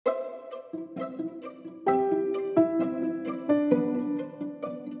Hey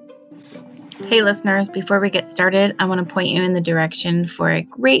listeners, before we get started, I want to point you in the direction for a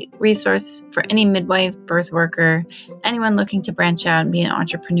great resource for any midwife, birth worker, anyone looking to branch out and be an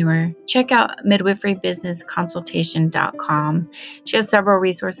entrepreneur. Check out midwiferybusinessconsultation.com. She has several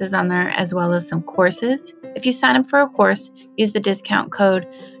resources on there as well as some courses. If you sign up for a course, use the discount code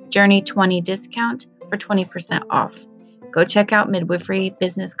Journey20discount for 20% off. Go check out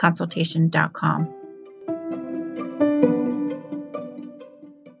midwiferybusinessconsultation.com.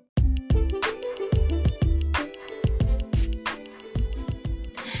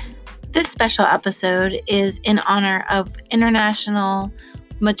 This special episode is in honor of International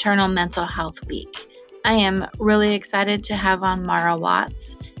Maternal Mental Health Week. I am really excited to have on Mara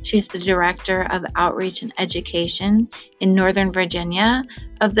Watts. She's the Director of Outreach and Education in Northern Virginia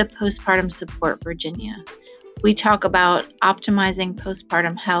of the Postpartum Support Virginia. We talk about optimizing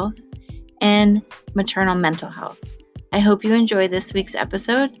postpartum health and maternal mental health. I hope you enjoy this week's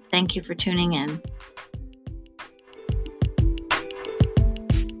episode. Thank you for tuning in.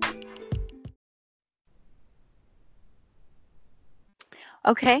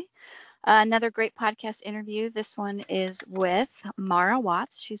 Okay, another great podcast interview. This one is with Mara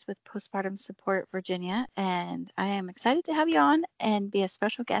Watts. She's with Postpartum Support Virginia, and I am excited to have you on and be a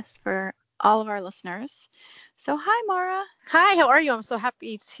special guest for all of our listeners. So hi, Mara. Hi, how are you? I'm so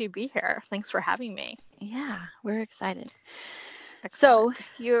happy to be here. Thanks for having me. Yeah, we're excited. Excellent. So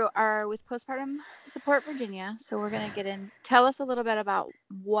you are with Postpartum Support Virginia. So we're going to get in. Tell us a little bit about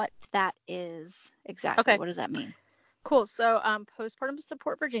what that is exactly. Okay. What does that mean? Cool. So Postpartum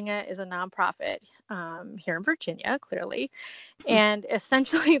Support Virginia is a nonprofit here in Virginia, clearly. And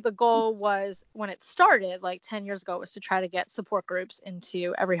essentially the goal was, when it started like 10 years ago, was to try to get support groups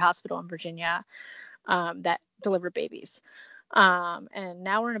into every hospital in Virginia that deliver babies. And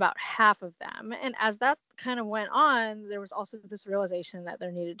now we're in about half of them. And as that kind of went on, there was also this realization that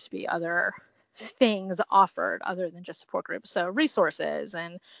there needed to be other things offered other than just support groups. So resources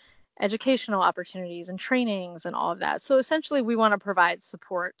and educational opportunities and trainings and all of that. So essentially we want to provide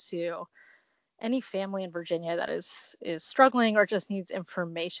support to any family in Virginia that is struggling or just needs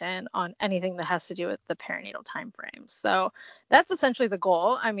information on anything that has to do with the perinatal time frame. So that's essentially the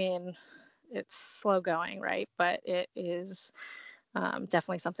goal. I mean, it's slow going, right? But it is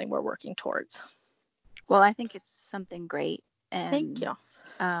definitely something we're working towards. Well, I think it's something great. And thank you.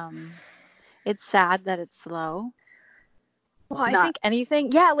 It's sad that it's slow. Well, I think anything,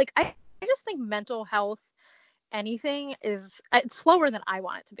 like I just think mental health, anything it's slower than I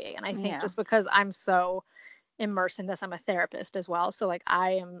want it to be. And I think just because I'm so immersed in this, I'm a therapist as well. So like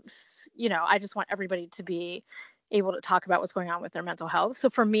I am, I just want everybody to be able to talk about what's going on with their mental health. So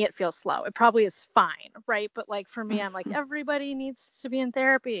for me, it feels slow. It probably is fine, right? But like for me, I'm like, everybody needs to be in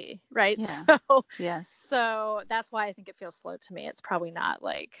therapy, right? Yeah. So, yes. So that's why I think it feels slow to me. It's probably not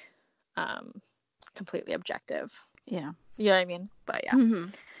like completely objective. Yeah. You know what I mean? But yeah. Mm-hmm.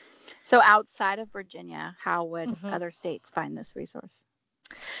 So outside of Virginia, how would other states find this resource?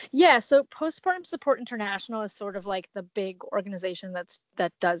 Yeah, so Postpartum Support International is sort of like the big organization that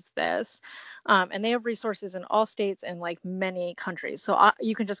does this, and they have resources in all states and like many countries. So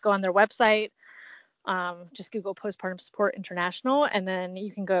you can just go on their website, just Google Postpartum Support International, and then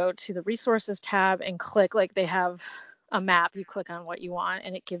you can go to the resources tab and click, like they have a map. You click on what you want,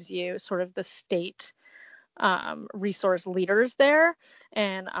 and it gives you sort of the state resource leaders there.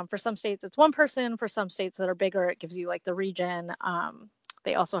 And for some states, it's one person. For some states that are bigger, it gives you like the region.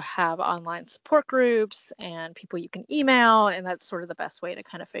 They also have online support groups and people you can email, and that's sort of the best way to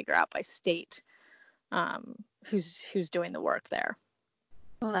kind of figure out by state who's doing the work there.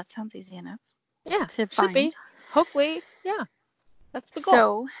 Well, that sounds easy enough. Yeah, to find. Should be. Hopefully, yeah, that's the goal.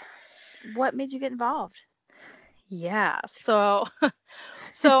 So, what made you get involved? Yeah, so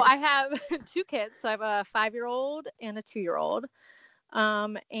I have two kids. So I have a 5-year-old and a 2-year-old.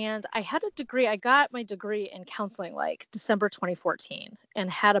 And I had a degree. I got my degree in counseling like December 2014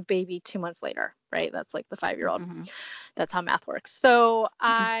 and had a baby 2 months later, right? That's like the 5-year-old. Mm-hmm. That's how math works. So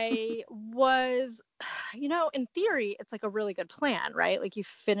I was, in theory, it's like a really good plan, right? Like you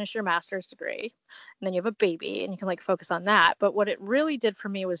finish your master's degree and then you have a baby and you can like focus on that. But what it really did for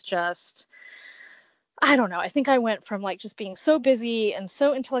me was just, I don't know. I think I went from like just being so busy and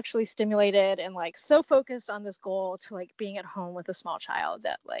so intellectually stimulated and like so focused on this goal to like being at home with a small child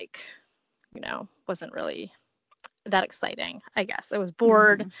that like, wasn't really that exciting, I guess. I was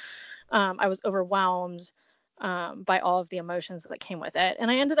bored. Mm-hmm. I was overwhelmed by all of the emotions that came with it.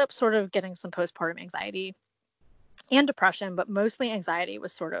 And I ended up sort of getting some postpartum anxiety and depression, but mostly anxiety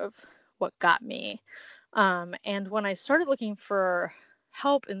was sort of what got me. And when I started looking for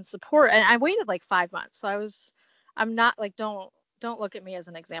help and support. And I waited like 5 months. So I'm not like, don't look at me as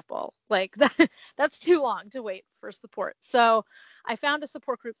an example. Like that's too long to wait for support. So I found a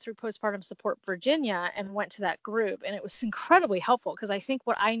support group through Postpartum Support Virginia and went to that group, and it was incredibly helpful because I think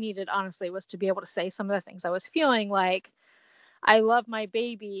what I needed honestly was to be able to say some of the things I was feeling, like I love my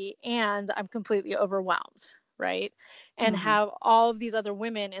baby and I'm completely overwhelmed, right? And have all of these other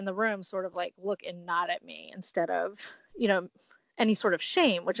women in the room sort of like look and nod at me instead of, any sort of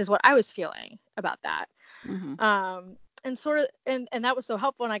shame, which is what I was feeling about that. And sort of, and that was so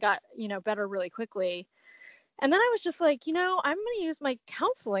helpful, and I got, better really quickly. And then I was just like, I'm going to use my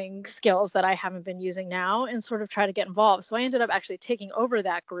counseling skills that I haven't been using now and sort of try to get involved. So I ended up actually taking over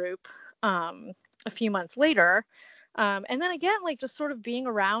that group a few months later. And then again, like just sort of being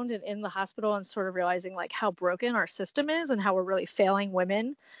around and in the hospital and sort of realizing like how broken our system is and how we're really failing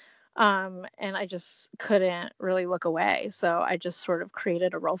women. And I just couldn't really look away. So I just sort of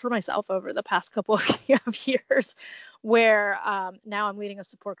created a role for myself over the past couple of years where now I'm leading a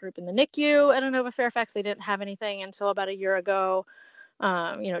support group in the NICU at Inova Fairfax. They didn't have anything until about a year ago.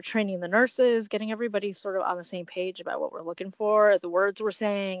 Training the nurses, getting everybody sort of on the same page about what we're looking for, the words we're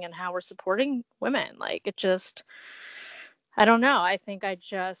saying, and how we're supporting women. Like it just, I don't know. I think I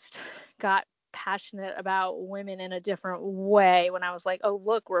just got passionate about women in a different way when I was like, oh,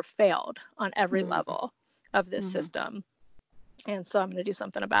 look, we're failed on every level of this system. And so I'm going to do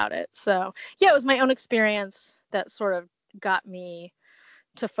something about it. So yeah, it was my own experience that sort of got me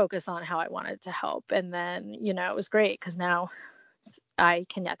to focus on how I wanted to help. And then, it was great because now I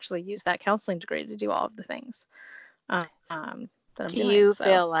can actually use that counseling degree to do all of the things that I'm doing. Do you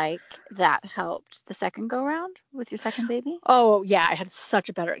feel like that helped the second go round with your second baby? Oh yeah, I had such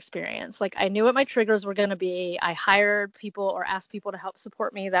a better experience. Like I knew what my triggers were going to be. I hired people or asked people to help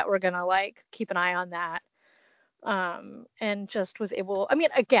support me that were going to like keep an eye on that. And just was able,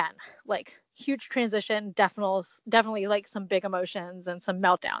 again, like huge transition, definitely like some big emotions and some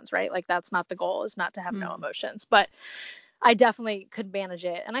meltdowns, right? Like that's not the goal, is not to have no emotions, but I definitely could manage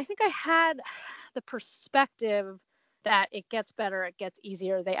it. And I think I had the perspective that it gets better, it gets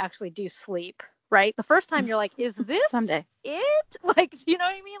easier. They actually do sleep, right? The first time you're like, is this someday it? Like, you know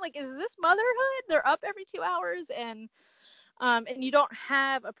what I mean? Like, is this motherhood? They're up every 2 hours and you don't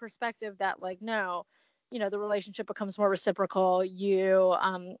have a perspective that like, no, the relationship becomes more reciprocal. You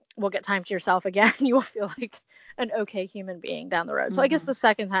will get time to yourself again. You will feel like an okay human being down the road. So I guess the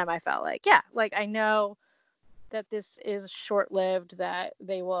second time I felt like, yeah, like I know that this is short-lived, that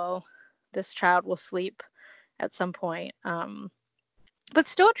this child will sleep at some point. But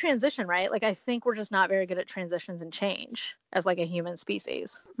still a transition, right? Like I think we're just not very good at transitions and change as like a human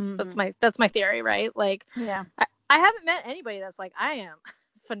species. That's my theory, right? Like yeah. I haven't met anybody that's like, I am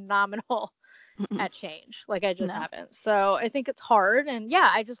phenomenal at change. Like I just haven't. So I think it's hard. And yeah,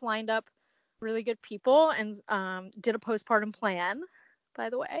 I just lined up really good people and did a postpartum plan, by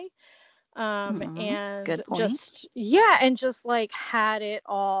the way. And good point. just like had it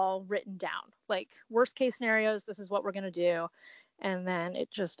all written down, like worst case scenarios, this is what we're going to do. And then it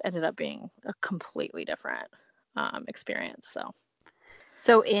just ended up being a completely different experience.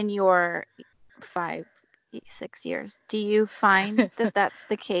 So in your 5-6 years, do you find that that's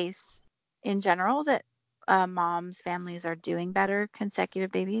the case in general, that moms, families are doing better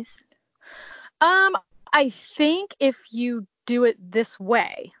consecutive babies? I think if you do it this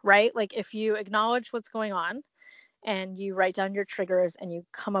way, right? Like if you acknowledge what's going on and you write down your triggers and you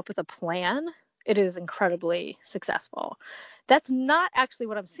come up with a plan, it is incredibly successful. That's not actually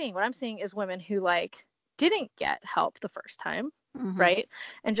what I'm seeing. What I'm seeing is women who like didn't get help the first time, right?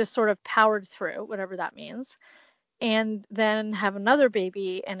 And just sort of powered through, whatever that means, and then have another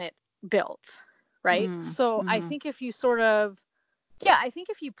baby and it built, right? So I think if you I think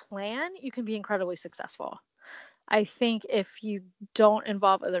if you plan, you can be incredibly successful. I think if you don't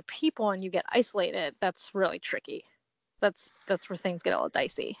involve other people and you get isolated, that's really tricky. That's where things get a little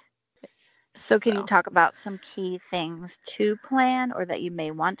dicey. So can you talk about some key things to plan or that you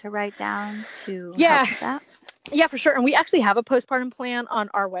may want to write down to help with that? Yeah, for sure. And we actually have a postpartum plan on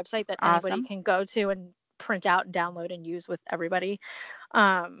our website that anybody can go to and print out and download and use with everybody.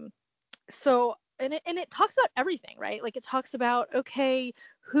 So it talks about everything, right? Like it talks about, okay,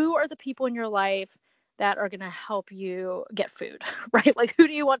 who are the people in your life that are going to help you get food, right? Like who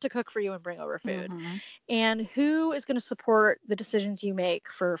do you want to cook for you and bring over food? And who is going to support the decisions you make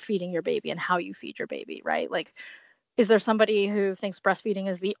for feeding your baby and how you feed your baby, right? Like, is there somebody who thinks breastfeeding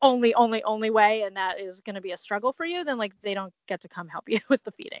is the only way and that is going to be a struggle for you? Then like they don't get to come help you with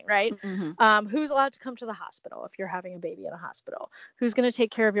the feeding, right? Who's allowed to come to the hospital if you're having a baby in a hospital? Who's going to take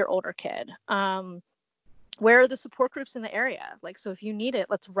care of your older kid? where are the support groups in the area? Like, so if you need it,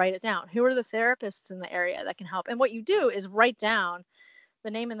 let's write it down. Who are the therapists in the area that can help? And what you do is write down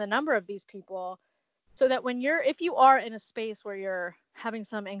the name and the number of these people, so that if you are in a space where you're having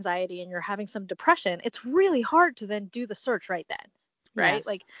some anxiety and you're having some depression, it's really hard to then do the search right then. Right. Yes.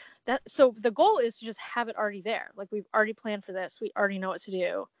 Like that. So the goal is to just have it already there. Like, we've already planned for this. We already know what to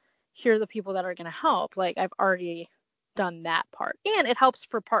do. Here are the people that are going to help. Like, I've already done that part. And it helps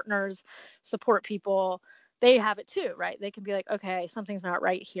for partners, support people. They have it too, right? They can be like, okay, something's not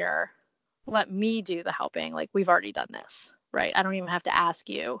right here. Let me do the helping. Like, we've already done this, right? I don't even have to ask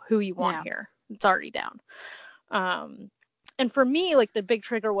you who you want here. It's already down. And for me, like, the big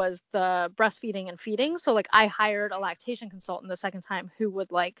trigger was the breastfeeding and feeding. So, like, I hired a lactation consultant the second time who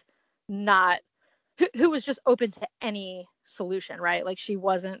would like who was just open to any solution, right? Like, she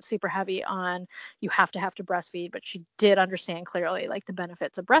wasn't super heavy on you have to breastfeed, but she did understand clearly like the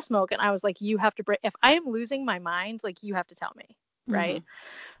benefits of breast milk. And I was like, you have to if I am losing my mind, like, you have to tell me, right?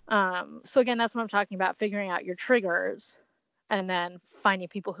 So again, that's what I'm talking about, figuring out your triggers and then finding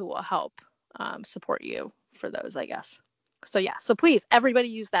people who will help support you for those, I guess. So yeah, so please, everybody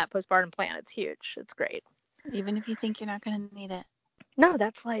use that postpartum plan. It's huge. It's great. Even if you think you're not going to need it. No,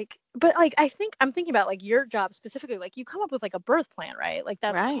 that's like, but like, I'm thinking about like your job specifically, like you come up with like a birth plan, right? Like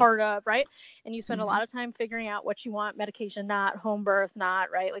that's part of, right? And you spend a lot of time figuring out what you want, medication, not home birth,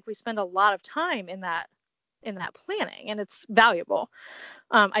 not, right? Like we spend a lot of time in that planning, and it's valuable.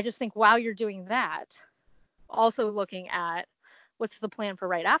 I just think while you're doing that, also looking at what's the plan for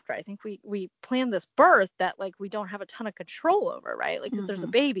right after. I think we plan this birth that like we don't have a ton of control over, right? Like, because there's a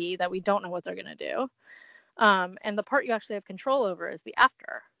baby that we don't know what they're going to do. And the part you actually have control over is the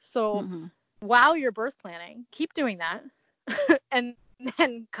after. So while you're birth planning, keep doing that and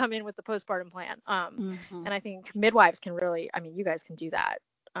then come in with the postpartum plan. And I think midwives can really, I mean, you guys can do that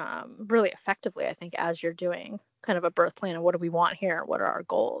really effectively, I think, as you're doing kind of a birth plan and what do we want here? What are our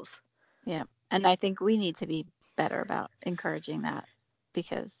goals? Yeah. And I think we need to be better about encouraging that,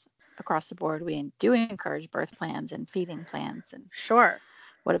 because across the board, we do encourage birth plans and feeding plans. And sure.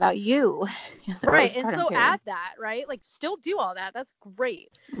 What about you? Right. And so add that, right? Like, still do all that. That's great.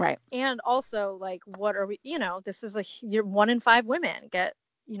 Right. And also, like, what are we, this is you're 1 in 5 women get,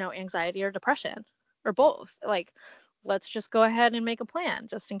 anxiety or depression or both. Like, let's just go ahead and make a plan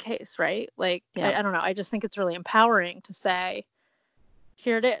just in case, right? Like, I don't know. I just think it's really empowering to say,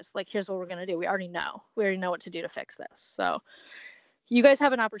 here it is. Like, here's what we're going to do. We already know what to do to fix this. So you guys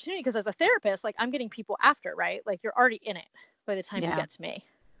have an opportunity, because as a therapist, like, I'm getting people after, right? Like, you're already in it by the time you get to me,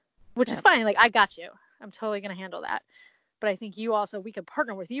 which is fine. Like, I got you. I'm totally going to handle that. But I think we could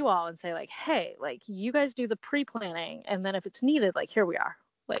partner with you all and say like, hey, like, you guys do the pre-planning. And then if it's needed, like, here we are.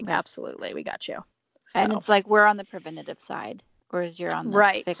 Like, absolutely. We got you. So. And it's like, we're on the preventative side, whereas you're on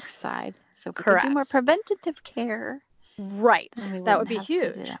the fixed side. So if we could do more preventative care. Right. That would be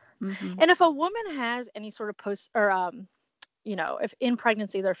huge. And if a woman has any sort of if in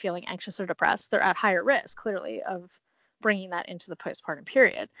pregnancy they're feeling anxious or depressed, they're at higher risk, clearly, of bringing that into the postpartum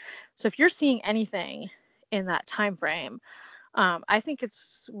period. So if you're seeing anything in that time frame, I think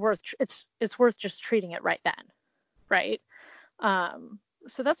it's worth just treating it right then, right?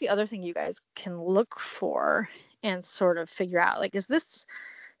 So that's the other thing you guys can look for and sort of figure out, like, is this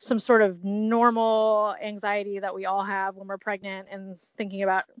some sort of normal anxiety that we all have when we're pregnant and thinking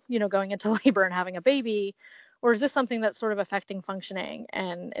about, going into labor and having a baby? Or is this something that's sort of affecting functioning?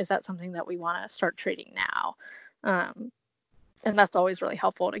 And is that something that we want to start treating now? And that's always really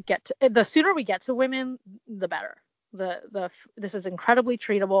helpful to get to. The sooner we get to women, the better. This is incredibly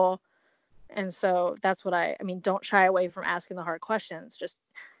treatable. And so that's what I mean, don't shy away from asking the hard questions. Just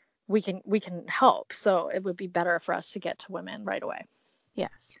we can help. So it would be better for us to get to women right away.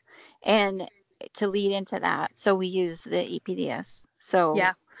 Yes. And to lead into that, so we use the EPDS. So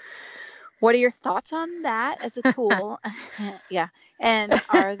what are your thoughts on that as a tool? And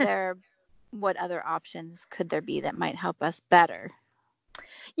what other options could there be that might help us better?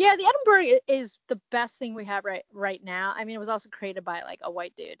 Yeah, the Edinburgh is the best thing we have right now. I mean, it was also created by like a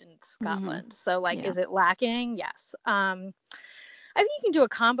white dude in Scotland. So like, is it lacking? Yes. I think you can do a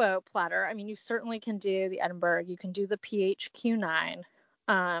combo platter. I mean, you certainly can do the Edinburgh. You can do the PHQ-9.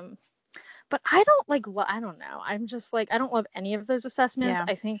 But I don't know. I'm just like, I don't love any of those assessments.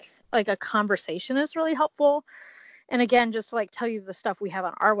 I think like a conversation is really helpful. And again, just to like tell you the stuff we have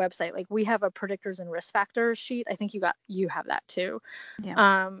on our website, like we have a predictors and risk factors sheet. I think you have that too.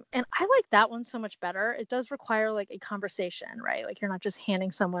 Yeah. And I like that one so much better. It does require like a conversation, right? Like you're not just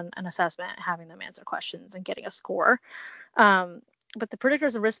handing someone an assessment, having them answer questions and getting a score. But the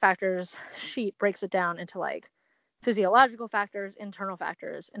predictors and risk factors sheet breaks it down into like physiological facters, internal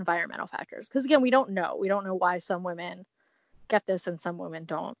factors, environmental factors. Because again, we don't know why some women get this and some women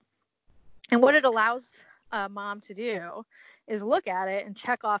don't. And what it allows a mom to do is look at it and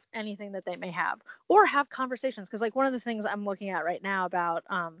check off anything that they may have, or have conversations. Because like one of the things I'm looking at right now about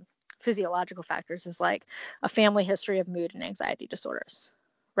physiological factors is like a family history of mood and anxiety disorders,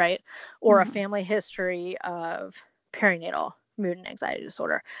 right? Or a family history of perinatal mood and anxiety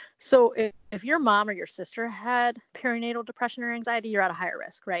disorder. So if your mom or your sister had perinatal depression or anxiety, you're at a higher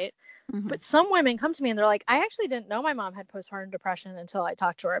risk, right? But some women come to me and they're like, I actually didn't know my mom had postpartum depression until I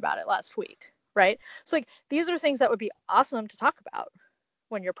talked to her about it last week, right? So like these are things that would be awesome to talk about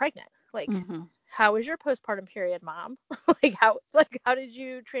when you're pregnant. Like, how was your postpartum period, mom? how did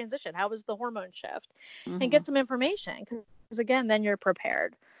you transition? How was the hormone shift? And get some information, because again, then you're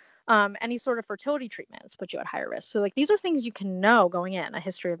prepared. Any sort of fertility treatments put you at higher risk. So like these are things you can know going in, a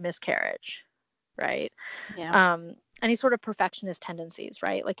history of miscarriage, right? Yeah. Any sort of perfectionist tendencies,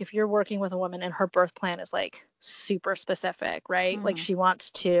 right? Like if you're working with a woman and her birth plan is like super specific, right? Like she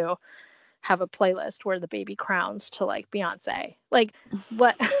wants to have a playlist where the baby crowns to like Beyonce. Like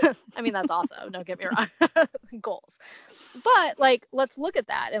what? I mean, that's awesome. Don't get me wrong. Goals. But like, let's look at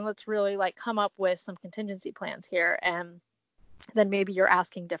that and let's really like come up with some contingency plans here. And then maybe you're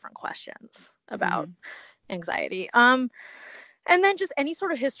asking different questions about anxiety. And then just any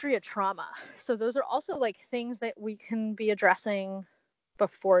sort of history of trauma. So those are also like things that we can be addressing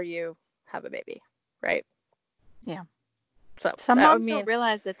before you have a baby, right? Yeah. So some moms don't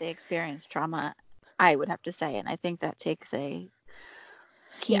realize that they experience trauma, I would have to say. And I think that takes a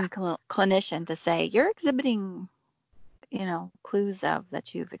keen clinician to say, you're exhibiting, clues of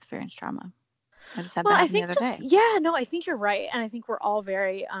that you've experienced trauma. I just had that happen the other day. Yeah, no, I think you're right. And I think we're all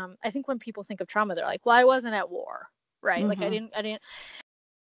very, I think when people think of trauma, they're like, well, I wasn't at war, right? Like I didn't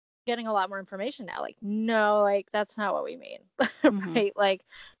getting a lot more information now. Like, no, like that's not what we mean, right? Like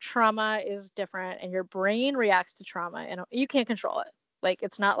trauma is different and your brain reacts to trauma and you can't control it. Like,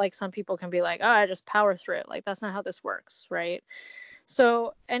 it's not like some people can be like, oh, I just power through it. Like, that's not how this works, right?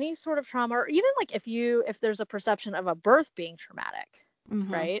 So any sort of trauma, or even like if there's a perception of a birth being traumatic,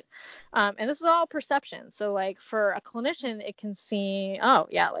 right? And this is all perception. So like for a clinician, it can seem, oh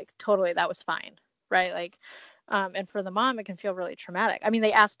yeah, like totally, that was fine, right? Like, and for the mom, it can feel really traumatic. I mean,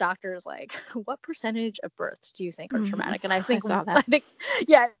 they ask doctors like, what percentage of births do you think are traumatic? And I think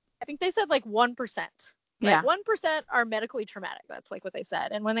they said like 1%. Like 1% are medically traumatic. That's like what they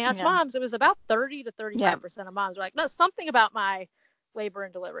said. And when they asked moms, it was about 30 to 35% of moms were like, no, something about my labor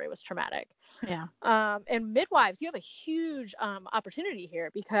and delivery was traumatic. Yeah. And midwives, you have a huge opportunity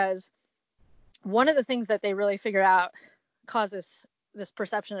here, because one of the things that they really figured out causes this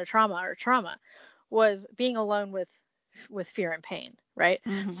perception of trauma was being alone with fear and pain, right?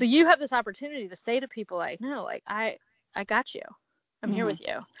 So you have this opportunity to say to people like, no, like I got you. I'm here with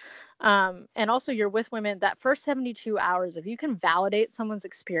you. And also you're with women that first 72 hours, if you can validate someone's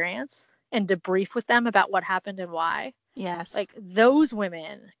experience and debrief with them about what happened and why. Yes. Like those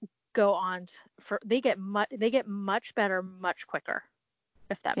women go on they get much better much quicker,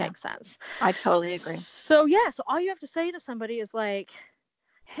 if that makes sense. I totally agree. So so all you have to say to somebody is like,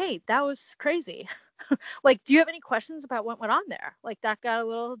 hey, that was crazy. Like, do you have any questions about what went on there? Like, that got a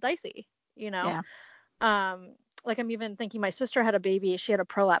little dicey, Like, I'm even thinking my sister had a baby. She had a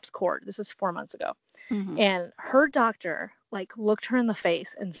prolapse cord. This was 4 months ago. And her doctor, like, looked her in the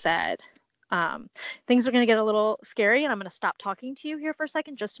face and said, things are going to get a little scary, and I'm going to stop talking to you here for a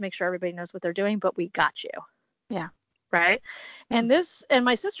second just to make sure everybody knows what they're doing, but we got you. Yeah. Right. And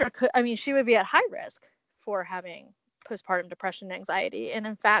my sister she would be at high risk for having postpartum depression and anxiety. And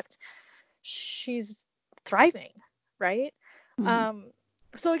in fact, she's thriving. Right.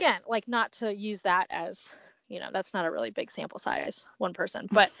 So again, like, not to use that as, that's not a really big sample size, one person,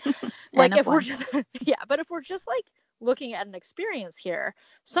 but like if we're just like looking at an experience here,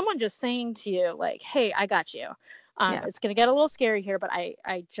 someone just saying to you like, hey, I got you. It's going to get a little scary here, but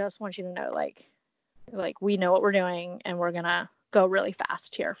I just want you to know, like we know what we're doing and we're going to go really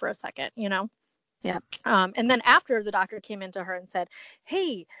fast here for a second, Yeah. And then after, the doctor came into her and said,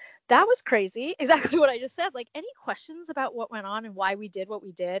 hey, that was crazy. Exactly what I just said. Like, any questions about what went on and why we did what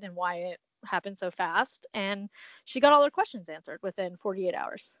we did and why it happened so fast? And she got all her questions answered within 48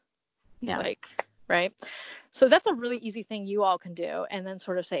 hours. Yeah. Like, right. So that's a really easy thing you all can do. And then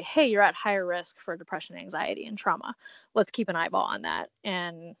sort of say, hey, you're at higher risk for depression, anxiety, and trauma. Let's keep an eyeball on that.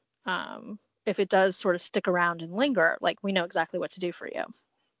 And if it does sort of stick around and linger, like, we know exactly what to do for you.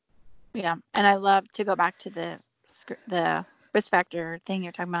 Yeah. And I love to go back to the risk factor thing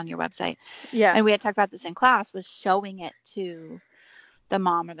you're talking about on your website. Yeah. And we had talked about this in class, was showing it to the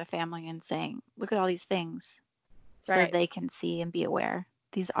mom or the family and saying, look at all these things so they can see and be aware.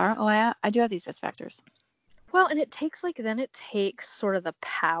 These are, I do have these risk factors. Well, and it takes sort of the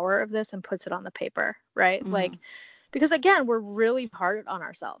power of this and puts it on the paper, right? Mm-hmm. Because again, we're really hard on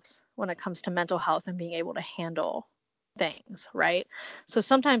ourselves when it comes to mental health and being able to handle things, right? So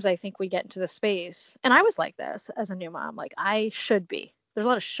sometimes I think we get into the space, and I was like this as a new mom, like I should be. There's a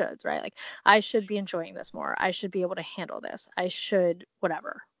lot of shoulds, right? Like I should be enjoying this more. I should be able to handle this. I should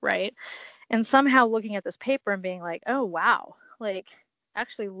whatever, right? And somehow looking at this paper and being like, oh wow, like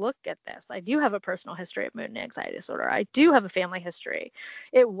actually look at this. I do have a personal history of mood and anxiety disorder. I do have a family history.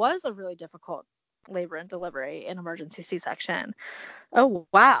 It was a really difficult labor and delivery and emergency C-section. Oh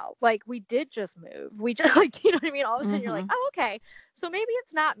wow, like we did just move. We just like, you know what I mean? All of a sudden you're like, oh okay, so maybe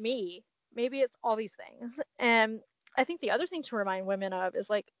it's not me. Maybe it's all these things. And I think the other thing to remind women of is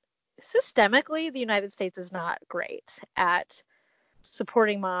like systemically the United States is not great at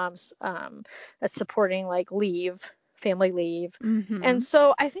supporting moms, at supporting like leave, family leave. Mm-hmm. And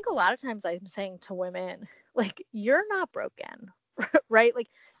so I think a lot of times I'm saying to women, like, you're not broken, right? Like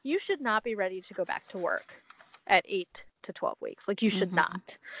you should not be ready to go back to work at 8 to 12 weeks. Like you should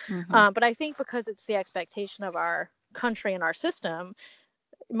not. But I think because it's the expectation of our country and our system,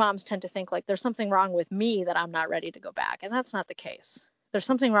 moms tend to think like there's something wrong with me that I'm not ready to go back. And that's not the case. There's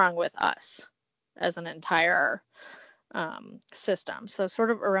something wrong with us as an entire system. So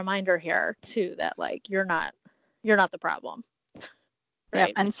sort of a reminder here too that like you're not the problem. Right.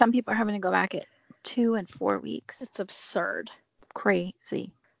 Yep. And some people are having to go back at 2 and 4 weeks. It's absurd.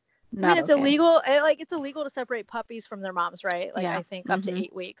 Crazy. I mean, it's illegal. It's illegal to separate puppies from their moms, right? Like, yeah. I think up to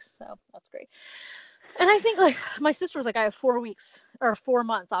 8 weeks. So that's great. And I think like my sister was like, I have 4 weeks or 4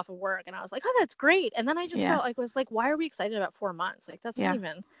 months off of work. And I was like, oh, that's great. And then I just felt like, was like, why are we excited about 4 months? Like, that's not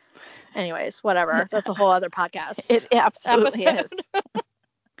even, anyways, whatever. That's a whole other podcast. It absolutely is.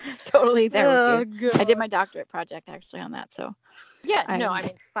 Totally there with you. God. I did my doctorate project actually on that. So yeah, I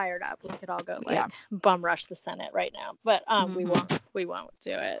mean, fired up. We could all go like bum rush the Senate right now, but we won't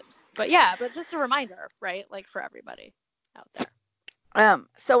do it. But just a reminder, right? Like for everybody out there.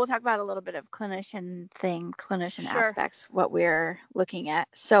 So we'll talk about a little bit of clinician aspects, what we're looking at.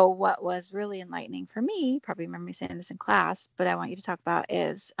 So what was really enlightening for me, probably remember me saying this in class, but I want you to talk about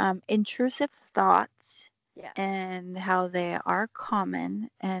is intrusive thoughts and how they are common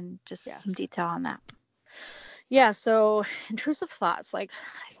and just some detail on that. Yeah, so intrusive thoughts, like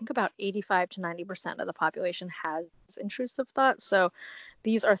I think about 85 to 90% of the population has intrusive thoughts. So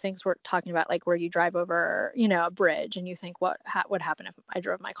these are things we're talking about, like where you drive over, a bridge and you think what would happen if I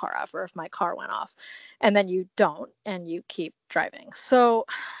drove my car off or if my car went off, and then you don't and you keep driving. So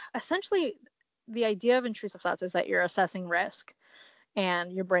essentially the idea of intrusive thoughts is that you're assessing risk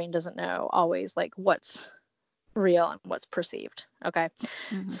and your brain doesn't know always like what's real and what's perceived. Okay.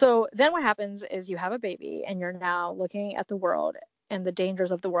 So then what happens is you have a baby and you're now looking at the world and the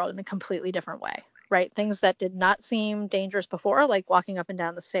dangers of the world in a completely different way, right? Things that did not seem dangerous before, like walking up and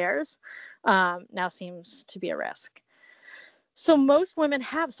down the stairs, now seems to be a risk. So most women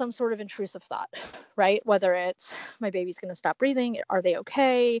have some sort of intrusive thought, right? Whether it's my baby's going to stop breathing, are they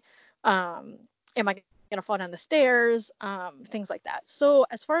okay? Am I going to fall down the stairs, things like that. So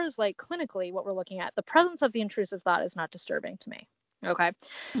as far as like clinically what we're looking at, the presence of the intrusive thought is not disturbing to me. Okay.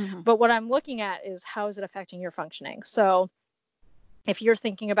 But what I'm looking at is how is it affecting your functioning? So if you're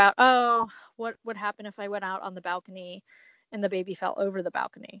thinking about, oh, what would happen if I went out on the balcony and the baby fell over the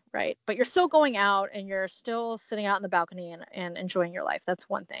balcony, right? But you're still going out and you're still sitting out on the balcony and enjoying your life. That's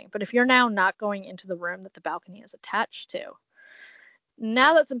one thing. But if you're now not going into the room that the balcony is attached to,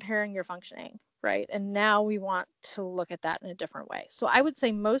 now that's impairing your functioning. Right. And now we want to look at that in a different way. So I would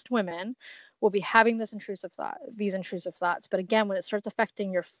say most women will be having these intrusive thoughts. But again, when it starts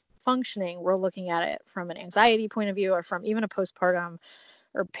affecting your functioning, we're looking at it from an anxiety point of view or from even a postpartum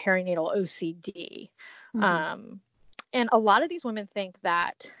or perinatal OCD. And a lot of these women think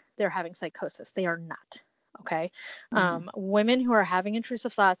that they're having psychosis. They are not. Okay. Women who are having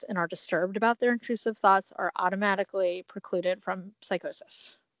intrusive thoughts and are disturbed about their intrusive thoughts are automatically precluded from psychosis.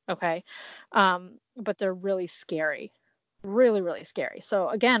 Okay. But they're really scary, really, really scary. So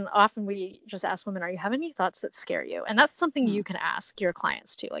again, often we just ask women, are you having any thoughts that scare you? And that's something you can ask your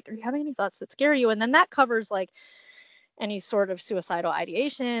clients too. Like, are you having any thoughts that scare you? And then that covers like any sort of suicidal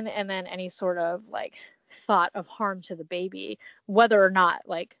ideation and then any sort of like thought of harm to the baby, whether or not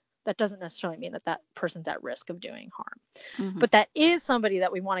like that doesn't necessarily mean that that person's at risk of doing harm. But that is somebody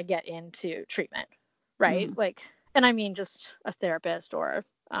that we want to get into treatment, right? Like, and I mean just a therapist or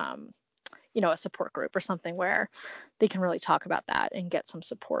a support group or something where they can really talk about that and get some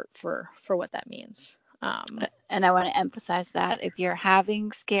support for what that means. And I want to emphasize that if you're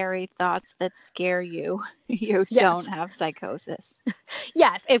having scary thoughts that scare you, you Yes. don't have psychosis.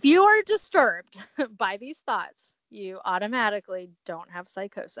 Yes, if you are disturbed by these thoughts, you automatically don't have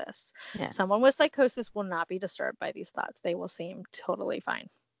psychosis. Yes. Someone with psychosis will not be disturbed by these thoughts. They will seem totally fine.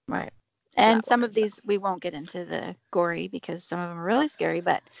 Right. And that some woman of these, we won't get into the gory because some of them are really scary.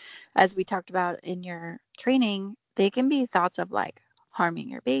 But as we talked about in your training, they can be thoughts of like harming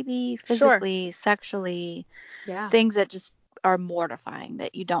your baby physically, sexually, Yeah. things that just are mortifying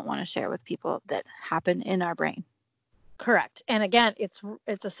that you don't want to share with people that happen in our brain. Correct. And again, it's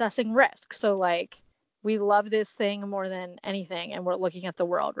assessing risk. So like we love this thing more than anything and we're looking at the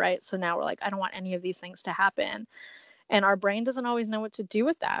world, right? So now we're like, I don't want any of these things to happen. And our brain doesn't always know what to do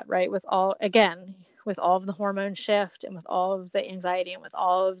with that, right? With all of the hormone shift and with all of the anxiety and with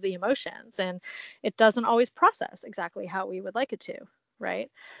all of the emotions. And it doesn't always process exactly how we would like it to,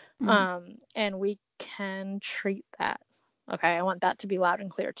 right? Mm-hmm. And we can treat that. Okay, I want that to be loud and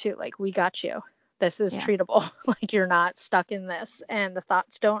clear too. Like, we got you. This is treatable. Like, you're not stuck in this and the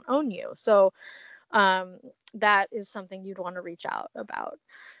thoughts don't own you. So that is something you'd want to reach out about.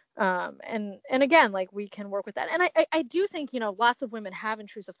 And again, like, we can work with that. And I do think, lots of women have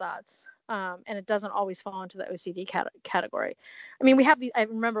intrusive thoughts, and it doesn't always fall into the OCD category. I mean, I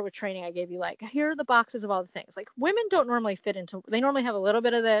remember with training, I gave you like, here are the boxes of all the things. Like, women don't normally they normally have a little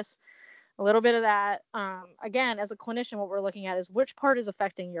bit of this, a little bit of that. Again, as a clinician, what we're looking at is which part is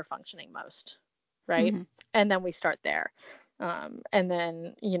affecting your functioning most, right? Mm-hmm. And then we start there. And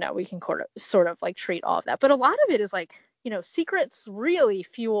then, we can sort of like treat all of that. But a lot of it is like, secrets really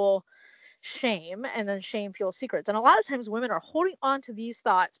fuel shame, and then shame fuels secrets. And a lot of times women are holding on to these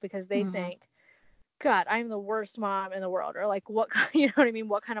thoughts because they Mm-hmm. think, God, I'm the worst mom in the world. Or like, what, you know what I mean?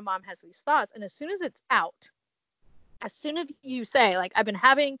 What kind of mom has these thoughts? And as soon as it's out, as soon as you say, like, I've been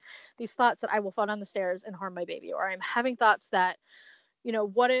having these thoughts that I will fall down the stairs and harm my baby, or I'm having thoughts that,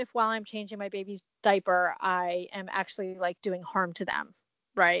 what if while I'm changing my baby's diaper, I am actually like doing harm to them,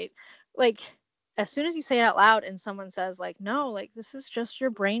 right? Like, as soon as you say it out loud and someone says like, no, like, this is just your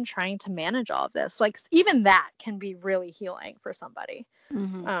brain trying to manage all of this, like, even that can be really healing for somebody.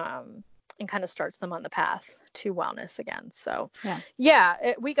 Mm-hmm. And kind of starts them on the path to wellness again. So yeah,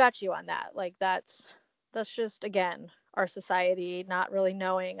 we got you on that. Like, that's just, again, our society not really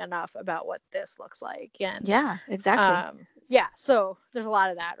knowing enough about what this looks like. And yeah, exactly. So there's a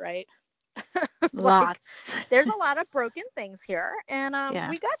lot of that, right? Lots. There's a lot of broken things here, and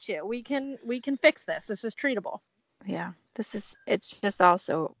we got you. We can fix this. This is treatable. Yeah, it's just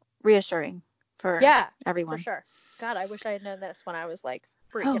also reassuring for everyone. For sure. God, I wish I had known this when I was like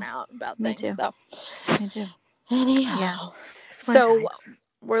freaking out about me things. Too. So. Me too. Anyhow. So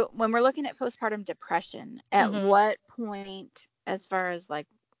when we're looking at postpartum depression, at Mm-hmm. what point, as far as like,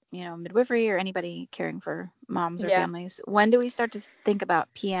 midwifery or anybody caring for moms or families, when do we start to think about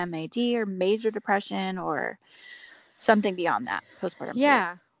PMAD or major depression or something beyond that postpartum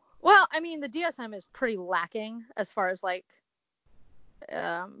period? Well, I mean, the DSM is pretty lacking as far as like,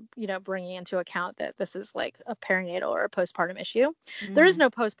 bringing into account that this is like a perinatal or a postpartum issue. Mm-hmm. There is no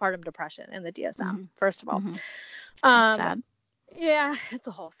postpartum depression in the DSM, mm-hmm. first of all. Mm-hmm. That's sad. Yeah, it's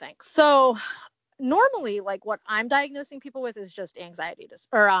a whole thing. So normally, like, what I'm diagnosing people with is just anxiety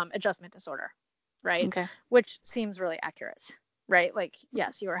or adjustment disorder, right? Okay. Which seems really accurate, right? Like,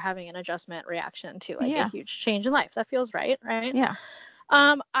 yes, you are having an adjustment reaction to like a huge change in life. That feels right? Yeah.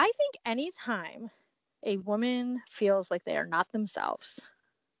 I think anytime a woman feels like they are not themselves,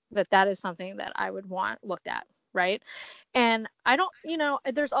 that is something that I would want looked at, right? And I don't,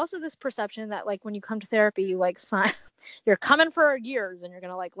 there's also this perception that like when you come to therapy, you like you're coming for years and you're going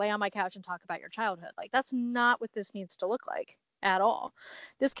to like lay on my couch and talk about your childhood. Like, that's not what this needs to look like at all.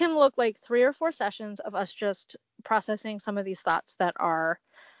 This can look like 3 or 4 sessions of us just processing some of these thoughts that are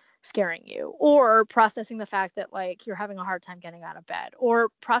scaring you, or processing the fact that like you're having a hard time getting out of bed, or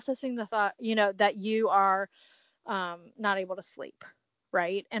processing the thought, that you are not able to sleep,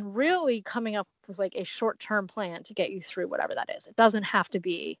 right? And really coming up with like a short-term plan to get you through whatever that is. It doesn't have to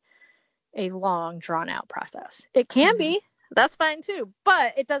be a long, drawn-out process. It can be, that's fine too,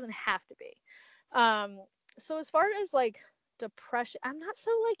 but it doesn't have to be. So as far as like depression, I'm not so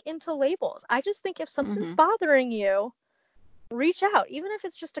like into labels. I just think if something's bothering you, reach out, even if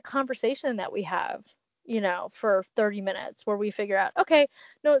it's just a conversation that we have, for 30 minutes where we figure out, okay,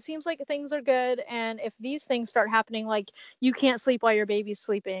 no, it seems like things are good. And if these things start happening, like you can't sleep while your baby's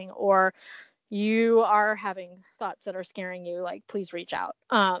sleeping, or you are having thoughts that are scaring you, like, please reach out.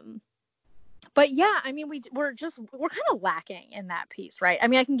 But yeah, I mean, we're kind of lacking in that piece, right? I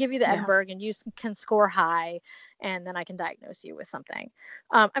mean, I can give you the Yeah. Edinburgh and you can score high, and then I can diagnose you with something.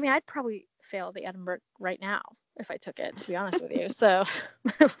 I mean, I'd probably fail the Edinburgh right now if I took it, to be honest with you. So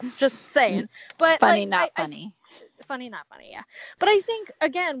just saying. But Funny, like, not funny. Funny, not funny, yeah. But I think,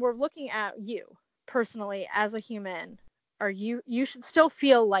 again, we're looking at you personally as a human. You should still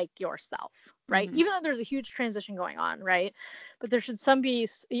feel like yourself, right? Mhm. Even though there's a huge transition going on, right? But there should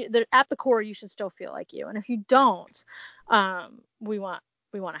at the core, you should still feel like you. And if you don't, we want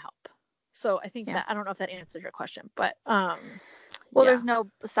to help. So I think that, I don't know if that answers your question, but Well, yeah. there's no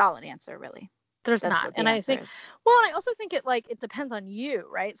solid answer really. There's That's not. what the And I answer think, is. well, I also think it depends on you,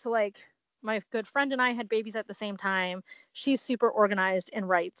 right? So like my good friend and I had babies at the same time. She's super organized and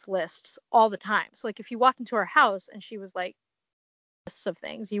writes lists all the time. So like if you walked into her house and she was like lists of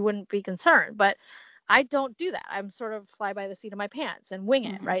things, you wouldn't be concerned. But I don't do that. I'm sort of fly by the seat of my pants and wing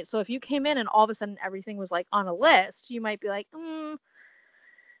it, Mhm. right? So if you came in and all of a sudden everything was like on a list, you might be like,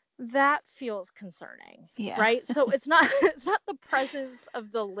 that feels concerning, Yeah. right? So it's not the presence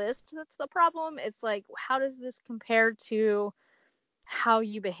of the list that's the problem. It's like, how does this compare to how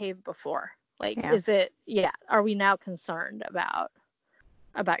you behaved before? Like, Yeah. Are we now concerned about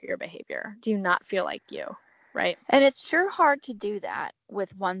your behavior? Do you not feel like you, right? And it's sure hard to do that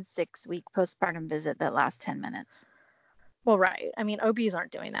with 1 6-week postpartum visit that lasts 10 minutes. Well, right. I mean, OBs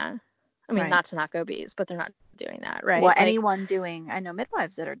aren't doing that. I mean, Right. not to knock OBs, but they're not doing that, right? Well, Like, anyone I know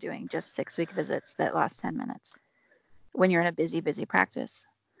midwives that are doing just 6-week visits that last 10 minutes when you're in a busy practice.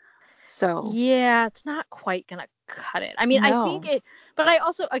 So yeah, it's not quite going to cut it. I mean, I think but I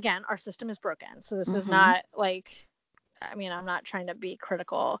also, again, our system is broken. So this is not like, I mean, I'm not trying to be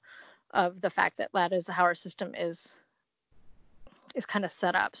critical of the fact that is how our system is kind of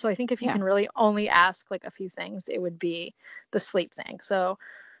set up. So I think if you can really only ask like a few things, it would be the sleep thing. So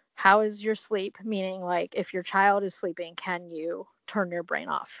how is your sleep? Meaning like if your child is sleeping, can you turn your brain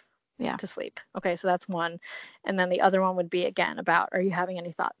off to sleep? Okay, so that's one. And then the other one would be, again, about, are you having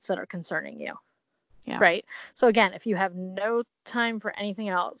any thoughts that are concerning you? Yeah. Right. So again, if you have no time for anything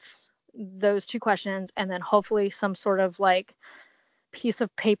else, those two questions, and then hopefully some sort of like piece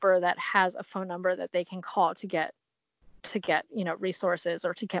of paper that has a phone number that they can call to get resources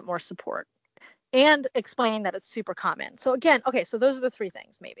or to get more support, and explaining that it's super common. So again, okay, so those are the three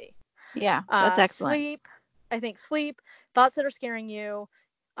things maybe. Yeah, that's excellent. Sleep, thoughts that are scaring you.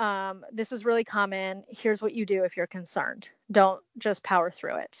 This is really common. Here's what you do if you're concerned. Don't just power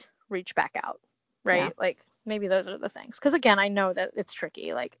through it. Reach back out, right? Yeah. Like maybe those are the things. Because again, I know that it's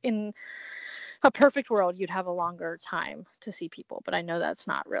tricky. Like in a perfect world, you'd have a longer time to see people, but I know that's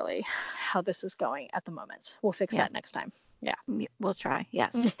not really how this is going at the moment. We'll fix that next time. Yeah. We'll try.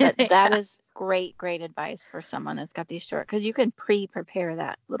 Yes. But that is great advice for someone that's got these short, because you can prepare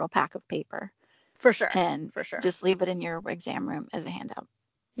that little pack of paper. For sure. And for sure. Just leave it in your exam room as a handout.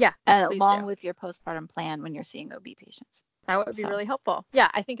 Yeah. Along with your postpartum plan when you're seeing OB patients. That would be really helpful.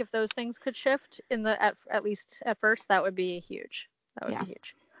 Yeah. I think if those things could shift at least at first, that would be huge. That would be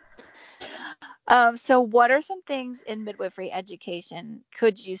huge. So what are some things in midwifery education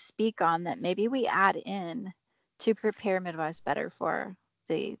could you speak on that maybe we add in to prepare midwives better for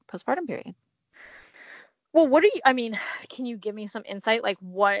the postpartum period? Well, can you give me some insight? Like,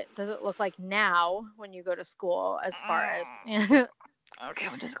 what does it look like now when you go to school as far as... Okay, I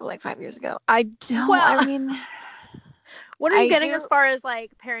went to school like 5 years ago. I mean... What are you getting as far as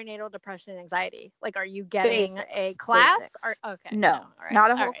like perinatal depression and anxiety? Like, are you getting a class? No, all right.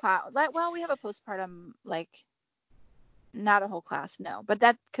 Not a whole class. Well, we have a postpartum, not a whole class, no. But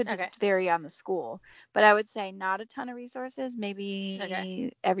that could vary on the school. But I would say not a ton of resources.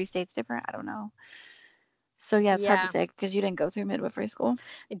 Maybe every state's different. I don't know. So yeah, it's hard to say because you didn't go through midwifery school.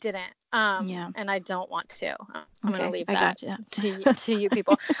 I didn't. And I don't want to. I'm going to leave that to you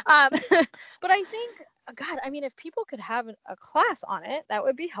people. But I think, God, I mean, if people could have a class on it, that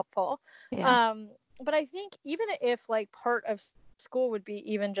would be helpful. Yeah. But I think even if like part of school would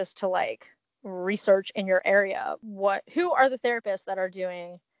be even just to like research in your area, who are the therapists that are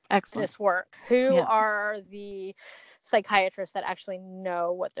doing this work? Who are the psychiatrists that actually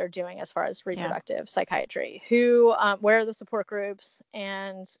know what they're doing as far as reproductive psychiatry? Where are the support groups?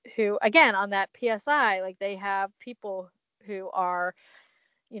 And who, again, on that PSI, like they have people who are,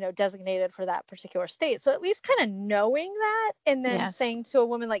 designated for that particular state. So at least kind of knowing that, and then saying to a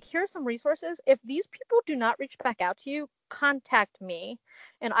woman, like, here are some resources. If these people do not reach back out to you, contact me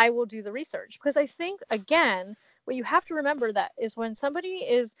and I will do the research. Because I think, again, what you have to remember that is when somebody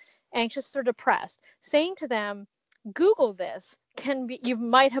is anxious or depressed, saying to them, Google this you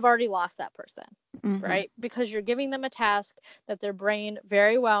might have already lost that person. Mm-hmm. right? Because you're giving them a task that their brain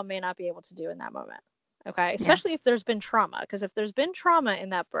very well may not be able to do in that moment. Okay. Especially if there's been trauma, because if there's been trauma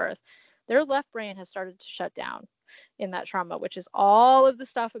in that birth, their left brain has started to shut down in that trauma, which is all of the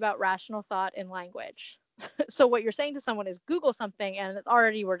stuff about rational thought and language. So what you're saying to someone is Google something and it's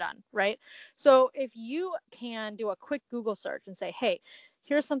already we're done, right? So if you can do a quick Google search and say, hey,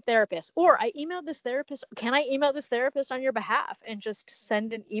 here's some therapists, or I emailed this therapist, can I email this therapist on your behalf, and just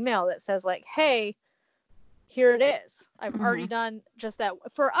send an email that says like, hey, here it is. I've already done just that.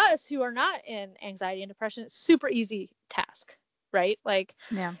 For us who are not in anxiety and depression, it's super easy task, right? Like,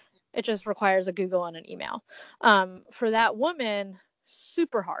 Yeah. it just requires a Google and an email. For that woman,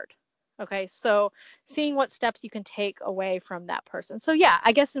 super hard. Okay, so seeing what steps you can take away from that person. So yeah,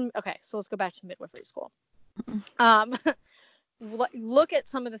 I guess. Okay, so let's go back to midwifery school. Look at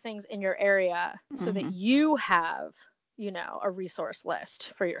some of the things in your area so that you have, you know, a resource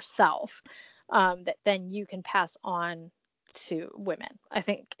list for yourself that then you can pass on to women, I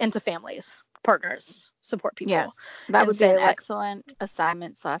think, and to families, partners, support people. Yes, that would be an like, excellent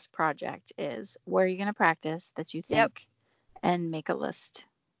assignment / project, is where are you going to practice that you think, and make a list.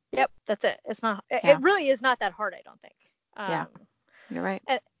 Yep, that's it. It's not, it really is not that hard, I don't think. Yeah, you're right.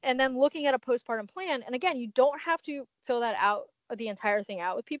 And then looking at a postpartum plan, and again, you don't have to fill that out, the entire thing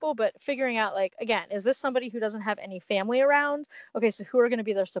out with people, but figuring out, like, again, is this somebody who doesn't have any family around? Okay, so who are going to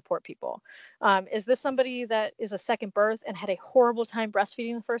be their support people? Is this somebody that is a second birth and had a horrible time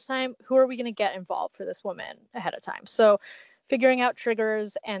breastfeeding the first time? Who are we going to get involved for this woman ahead of time? So figuring out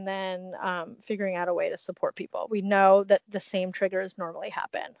triggers, and then figuring out a way to support people. We know that the same triggers normally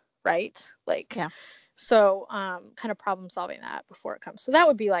happen, right? Like, so kind of problem solving that before it comes. So that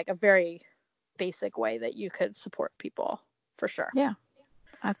would be like a very basic way that you could support people, for sure. Yeah,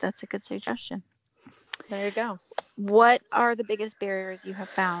 that's a good suggestion. There you go. What are the biggest barriers you have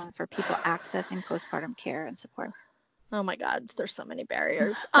found for people accessing postpartum care and support? Oh my God, there's so many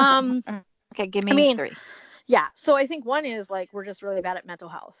barriers. Okay, give me 3. Yeah, so I think one is, like, we're just really bad at mental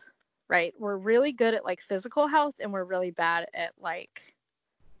health, right? We're really good at, like, physical health, and we're really bad at, like,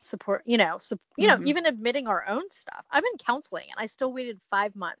 support, you know, even admitting our own stuff. I've been counseling and I still waited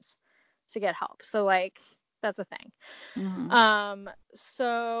 5 months to get help. So, like, that's a thing.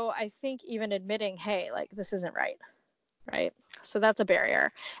 So I think even admitting, hey, like, this isn't right. So that's a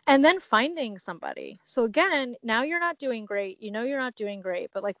barrier. And then finding somebody. So again, now you're not doing great. You know, you're not doing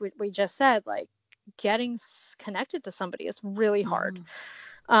great, but like we just said, like, getting connected to somebody is really hard.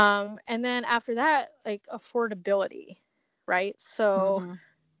 And then after that, like, affordability, right? So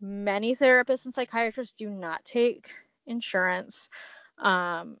many therapists and psychiatrists do not take insurance,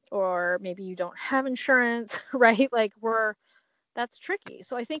 or maybe you don't have insurance, right? Like, that's tricky.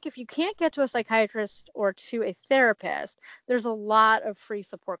 So I think if you can't get to a psychiatrist or to a therapist, there's a lot of free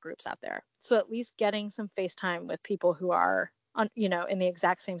support groups out there. So at least getting some FaceTime with people who are you know, in the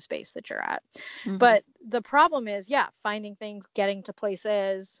exact same space that you're at. But the problem is, finding things, getting to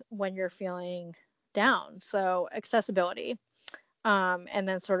places when you're feeling down. So accessibility, and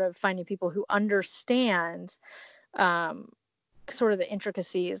then sort of finding people who understand sort of the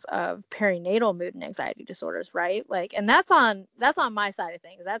intricacies of perinatal mood and anxiety disorders, right? Like, and that's on my side of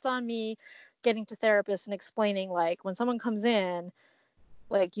things. That's on me getting to therapists and explaining, like, when someone comes in,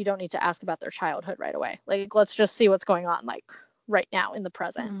 like, you don't need to ask about their childhood right away. Like, let's just see what's going on, like, right now in the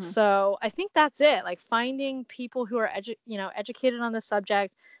present. So I think that's it. Like, finding people who are educated on the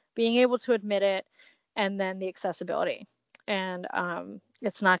subject, being able to admit it, and then the accessibility. And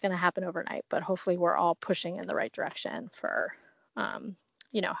it's not going to happen overnight, but hopefully we're all pushing in the right direction for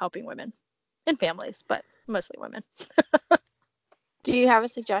helping women and families, but mostly women. Do you have a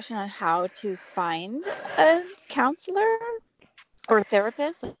suggestion on how to find a counselor or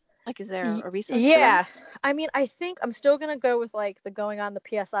therapist? Like, is there a resource? Yeah. I mean, I think I'm still going to go with, like, the going on the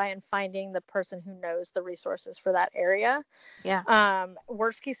PSI and finding the person who knows the resources for that area. Yeah.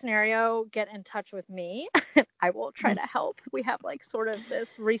 Worst case scenario, get in touch with me. I will try to help. We have, like, sort of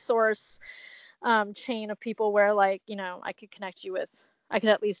this resource chain of people where, like, you know, I could connect you with, I could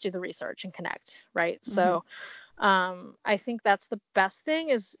at least do the research and connect, right? So I think that's the best thing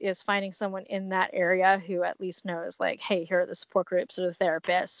is finding someone in that area who at least knows, like, hey, here are the support groups or the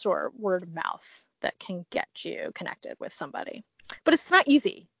therapists or word of mouth that can get you connected with somebody. But it's not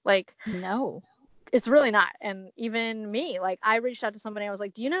easy. Like, no, it's really not. And even me, like, I reached out to somebody. I was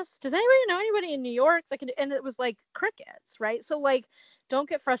like, does anybody know anybody in New York that can, and it was like crickets, right? So, like, don't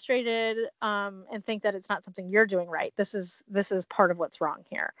get frustrated and think that it's not something you're doing right. This is part of what's wrong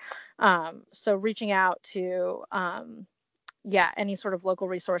here. So reaching out to any sort of local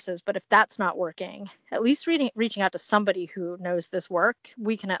resources. But if that's not working, at least reaching out to somebody who knows this work,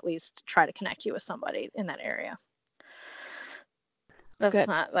 we can at least try to connect you with somebody in that area. That's Good.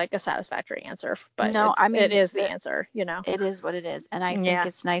 not like a satisfactory answer, but No, I mean, it is the answer, It is what it is. And I think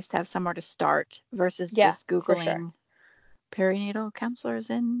it's nice to have somewhere to start versus just Googling perinatal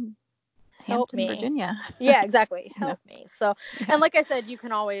counselors in Hampton, Virginia. Yeah, exactly. Help me. So, and like I said, you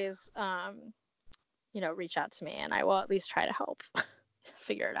can always, reach out to me and I will at least try to help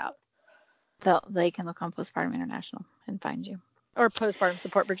figure it out. They can look on Postpartum International and find you. Or Postpartum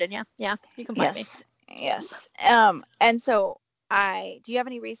Support Virginia. Yeah, you can find me. Yes. And so do you have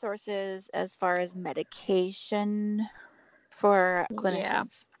any resources as far as medication for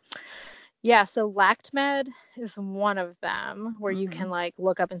clinicians? Yeah, so LactMed is one of them where you can like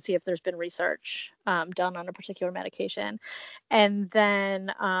look up and see if there's been research done on a particular medication. And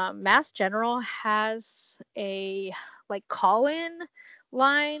then Mass General has a like call-in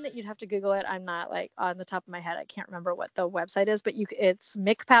line. You'd have to Google it. I'm not like on the top of my head. I can't remember what the website is, but it's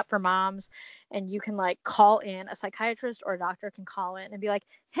MCPAP for moms, and you can like call in. A psychiatrist or a doctor can call in and be like,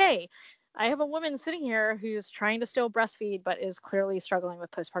 hey, I have a woman sitting here who's trying to still breastfeed, but is clearly struggling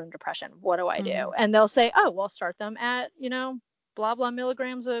with postpartum depression. What do I do? And they'll say, oh, well, start them at, blah, blah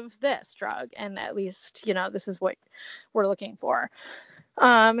milligrams of this drug. And at least, this is what we're looking for.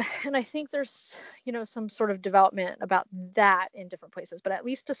 And I think there's, some sort of development about that in different places. But at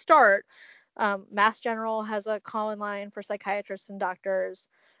least to start, Mass General has a call-in line for psychiatrists and doctors.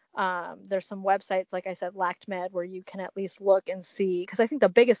 There's some websites, like I said, LactMed, where you can at least look and see, because I think the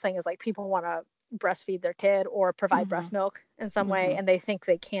biggest thing is like people want to breastfeed their kid or provide breast milk in some way, and they think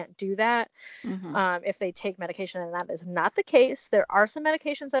they can't do that if they take medication, and that is not the case. There are some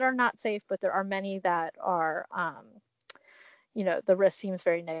medications that are not safe, but there are many that are, the risk seems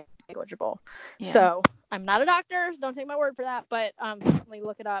very negligible. So I'm not a doctor, don't take my word for that, but definitely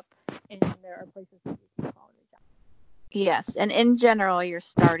look it up, and there are places that you can call and reach out. Yes, and in general, your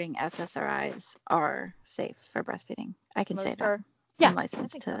starting SSRIs are safe for breastfeeding. I can say that. I'm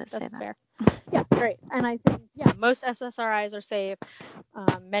licensed to say that. Fair. Yeah, great. And I think, most SSRIs are safe.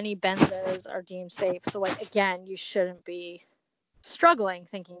 Many benzos are deemed safe. So, like, again, you shouldn't be struggling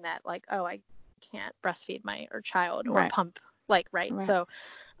thinking that, like, oh, I can't breastfeed my child or pump, right. So,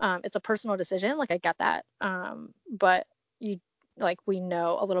 it's a personal decision. Like, I get that. But we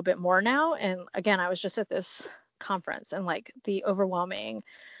know a little bit more now. And again, I was just at this conference, and like the overwhelming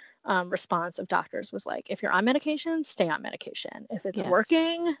response of doctors was like, if you're on medication, stay on medication. If it's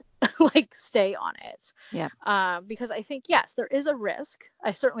working, stay on it. Because I think, yes, there is a risk.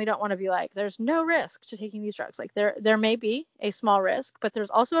 I certainly don't want to be like, there's no risk to taking these drugs. Like there may be a small risk, but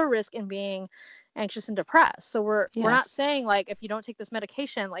there's also a risk in being anxious and depressed. So we're not saying like, if you don't take this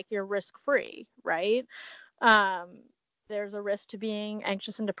medication, like you're risk free, right? There's a risk to being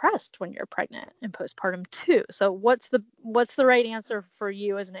anxious and depressed when you're pregnant and postpartum too. So what's the right answer for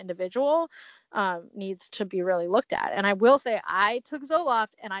you as an individual needs to be really looked at. And I will say, I took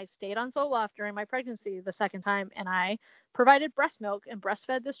Zoloft and I stayed on Zoloft during my pregnancy the second time, and I provided breast milk and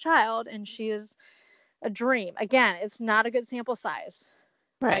breastfed this child, and she is a dream. Again, it's not a good sample size.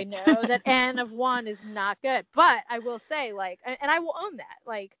 Right. I know that N of 1 is not good, but I will say, like, and I will own that,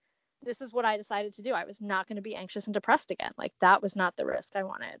 like, this is what I decided to do. I was not going to be anxious and depressed again. Like, that was not the risk I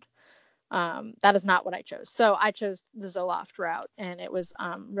wanted. That is not what I chose. So I chose the Zoloft route, and it was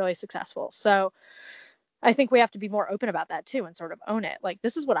really successful. So I think we have to be more open about that too, and sort of own it. Like,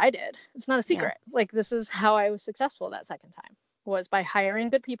 this is what I did. It's not a secret. Like, this is how I was successful that second time, was by hiring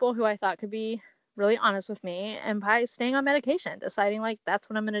good people who I thought could be really honest with me, and by staying on medication, deciding like,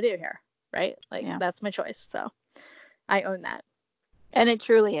 that's what I'm going to do here. Right. Like, that's my choice. So I own that. And it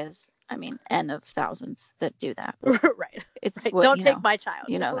truly is. I mean, N of thousands that do that. Right. It's right. Don't take my child.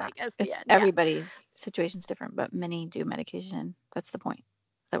 You know that. It's everybody's situation's different, but many do medication. That's the point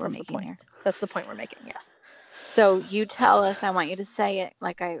that we're making here. That's the point we're making. Yes. So you tell us. I want you to say it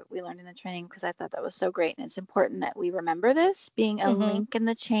like we learned in the training, because I thought that was so great, and it's important that we remember this being a link in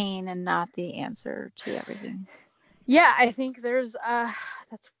the chain and not the answer to everything. Yeah, I think that's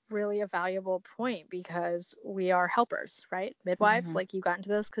really a valuable point, because we are helpers, right? Midwives, like, you got into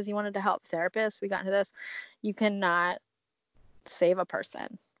this because you wanted to help. Therapists, we got into this. You cannot save a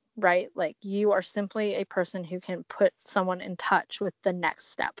person, right? Like, you are simply a person who can put someone in touch with the next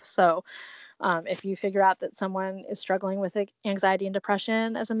step. So if you figure out that someone is struggling with anxiety and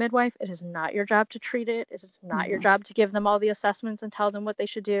depression as a midwife, it is not your job to treat it. It is not your job to give them all the assessments and tell them what they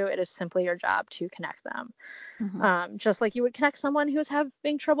should do. It is simply your job to connect them. Just like you would connect someone who's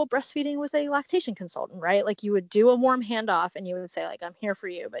having trouble breastfeeding with a lactation consultant, right? Like, you would do a warm handoff and you would say, like, I'm here for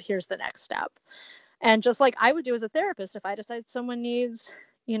you, but here's the next step. And just like I would do as a therapist, if I decide someone needs,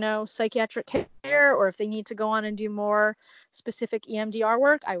 psychiatric care, or if they need to go on and do more specific EMDR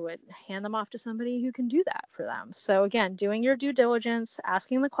work, I would hand them off to somebody who can do that for them. So again, doing your due diligence,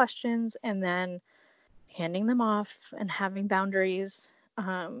 asking the questions, and then handing them off and having boundaries,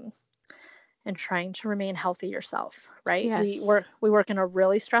 and trying to remain healthy yourself, right? Yes. We work in a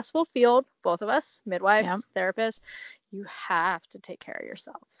really stressful field, both of us, midwives, Yep. therapists. You have to take care of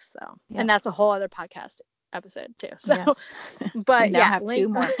yourself. So, Yep. And that's a whole other podcast episode too. So, Yes. but we now have two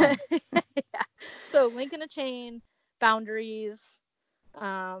more. yeah. So link in a chain, boundaries,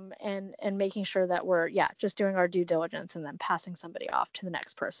 and making sure that we're just doing our due diligence and then passing somebody off to the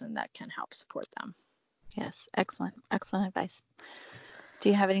next person that can help support them. Yes. Excellent advice. Do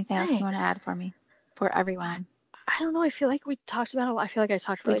you have anything else you want to add for everyone? I don't know. I feel like we talked about a lot. I feel like I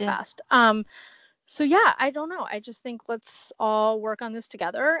talked really fast. So I don't know. I just think let's all work on this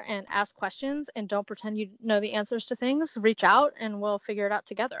together and ask questions, and don't pretend you know the answers to things. Reach out and we'll figure it out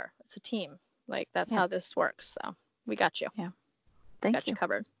together. It's a team. Like that's how this works. So we got you. Yeah. Thank you. Got you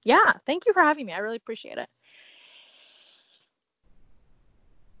covered. Yeah. Thank you for having me. I really appreciate it.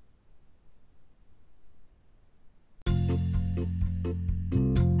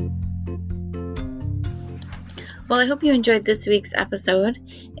 Well, I hope you enjoyed this week's episode.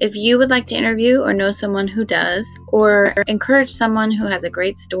 If you would like to interview or know someone who does, or encourage someone who has a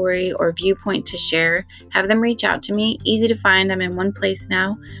great story or viewpoint to share, have them reach out to me. Easy to find. I'm in one place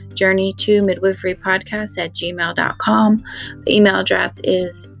now, journey2midwiferypodcast@gmail.com. The email address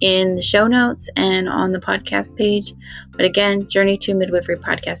is in the show notes and on the podcast page. But again,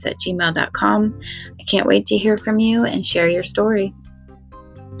 journey2midwiferypodcast@gmail.com. I can't wait to hear from you and share your story.